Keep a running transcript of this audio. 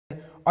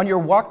On your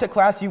walk to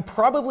class, you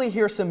probably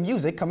hear some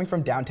music coming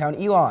from downtown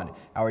Elon.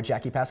 Our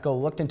Jackie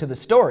Pascal looked into the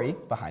story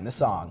behind the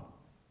song.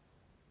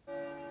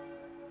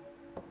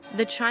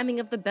 The chiming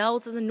of the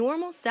bells is a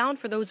normal sound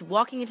for those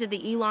walking into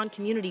the Elon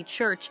Community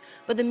Church,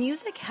 but the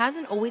music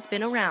hasn't always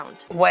been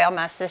around. Well,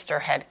 my sister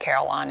had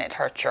Caroline at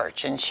her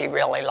church, and she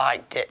really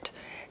liked it.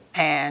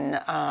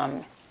 And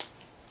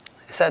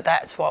so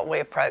that's what we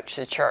approached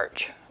the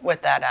church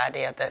with, that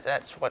idea that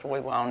that's what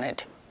we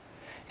wanted.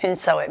 And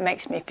so it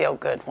makes me feel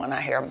good when I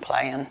hear them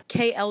playing.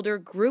 Kay Elder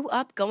grew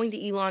up going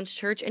to Elon's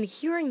church and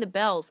hearing the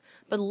bells,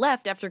 but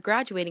left after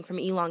graduating from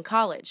Elon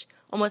College.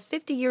 Almost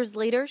 50 years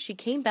later, she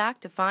came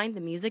back to find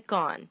the music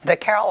gone. The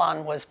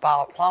Caroline was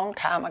bought a long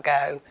time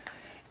ago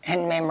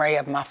in memory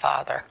of my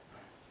father.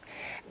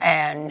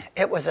 And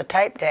it was a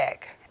tape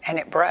deck, and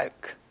it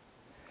broke.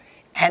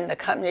 And the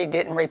company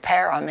didn't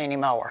repair them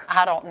anymore.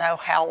 I don't know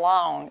how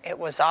long it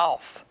was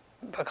off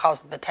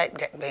because of the tape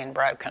deck being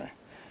broken.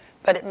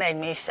 But it made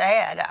me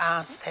sad.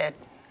 I said,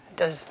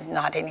 does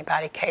not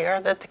anybody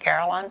care that the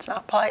Caroline's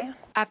not playing?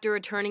 After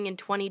returning in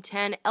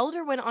 2010,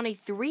 Elder went on a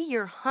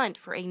 3-year hunt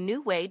for a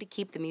new way to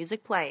keep the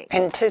music playing.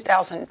 In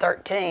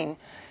 2013,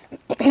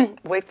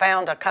 we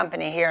found a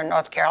company here in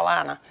North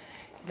Carolina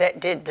that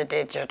did the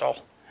digital,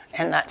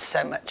 and that's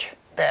so much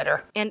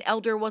better. And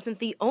Elder wasn't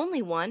the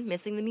only one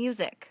missing the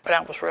music. But I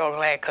was real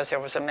glad because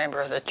there was a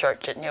member of the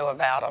church that knew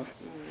about them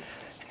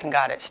and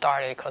got it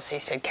started, because he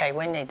said, Kay,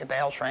 we need the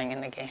bells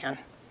ringing again.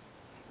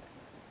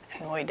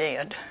 And we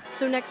did.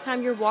 So next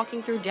time you're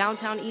walking through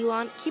downtown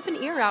Elon, keep an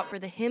ear out for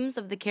the hymns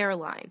of the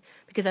Caroline,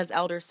 because as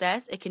Elder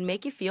says, it can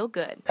make you feel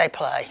good. They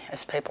play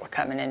as people are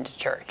coming into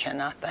church,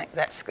 and I think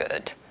that's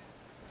good.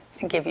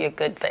 And give you a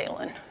good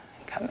feeling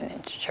coming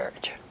into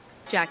church.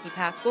 Jackie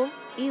Pascal,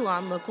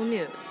 Elon Local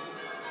News.